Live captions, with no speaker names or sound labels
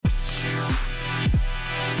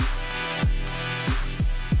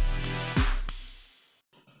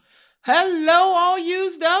Hello, all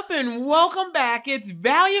used up, and welcome back. It's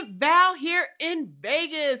Valiant Val here in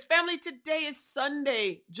Vegas. Family, today is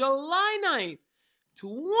Sunday, July 9th,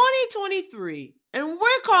 2023, and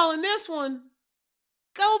we're calling this one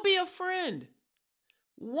Go Be a Friend.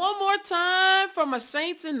 One more time for my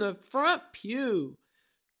saints in the front pew.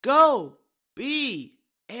 Go be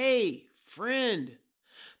a friend.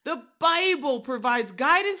 The Bible provides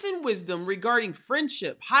guidance and wisdom regarding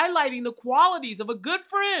friendship, highlighting the qualities of a good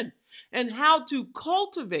friend and how to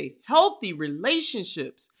cultivate healthy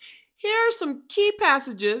relationships. Here are some key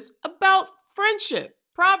passages about friendship.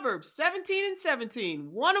 Proverbs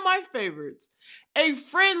 17:17, one of my favorites. A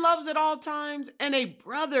friend loves at all times, and a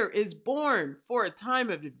brother is born for a time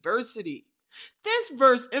of adversity. This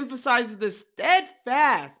verse emphasizes the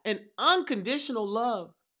steadfast and unconditional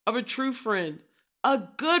love of a true friend. A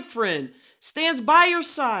good friend stands by your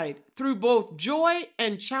side through both joy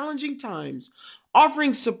and challenging times,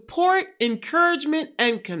 offering support, encouragement,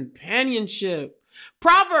 and companionship.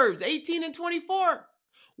 Proverbs 18:24.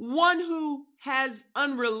 One who has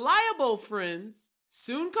unreliable friends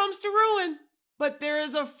soon comes to ruin, but there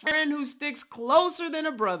is a friend who sticks closer than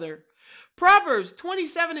a brother. Proverbs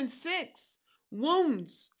 27:6.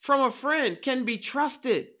 Wounds from a friend can be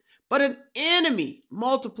trusted, but an enemy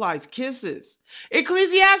multiplies kisses.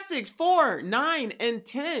 Ecclesiastes 4:9 and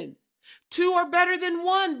 10. Two are better than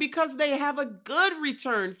one because they have a good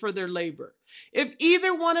return for their labor. If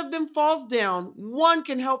either one of them falls down, one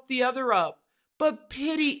can help the other up. But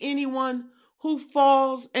pity anyone who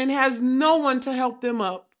falls and has no one to help them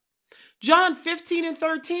up. John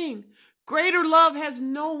 15:13. Greater love has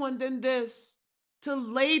no one than this, to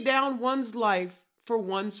lay down one's life for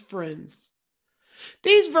one's friends.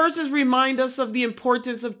 These verses remind us of the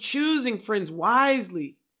importance of choosing friends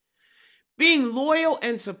wisely, being loyal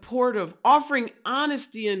and supportive, offering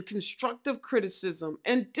honesty and constructive criticism,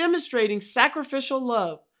 and demonstrating sacrificial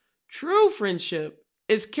love. True friendship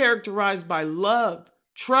is characterized by love,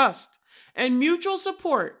 trust, and mutual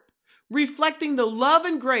support, reflecting the love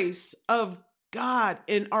and grace of God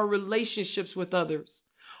in our relationships with others.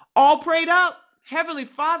 All prayed up, Heavenly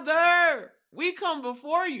Father, we come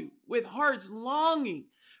before you with hearts longing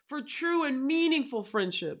for true and meaningful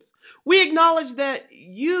friendships. We acknowledge that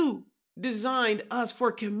you designed us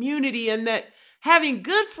for community and that having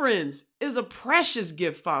good friends is a precious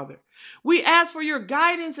gift, Father. We ask for your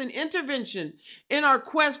guidance and intervention in our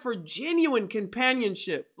quest for genuine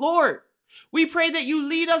companionship. Lord, we pray that you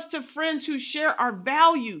lead us to friends who share our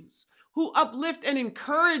values, who uplift and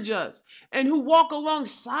encourage us, and who walk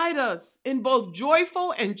alongside us in both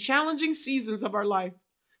joyful and challenging seasons of our life.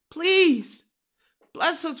 Please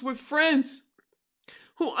bless us with friends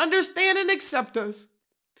who understand and accept us,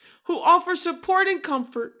 who offer support and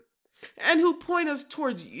comfort, and who point us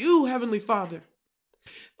towards you, Heavenly Father.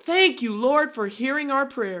 Thank you, Lord, for hearing our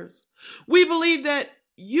prayers. We believe that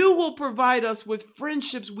you will provide us with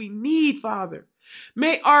friendships we need, Father.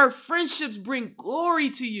 May our friendships bring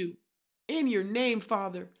glory to you in your name,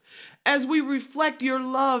 Father, as we reflect your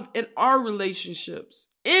love in our relationships.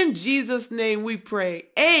 In Jesus' name we pray.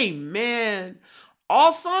 Amen.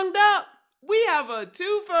 All songed up, we have a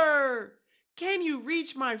twofer. Can You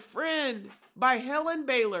Reach My Friend by Helen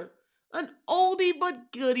Baylor, an oldie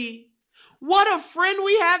but goodie. What a Friend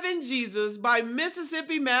We Have in Jesus by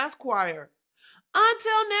Mississippi Mass Choir.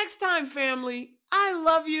 Until next time, family, I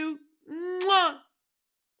love you. Mwah.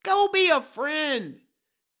 Go be a friend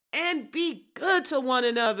and be good to one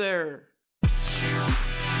another.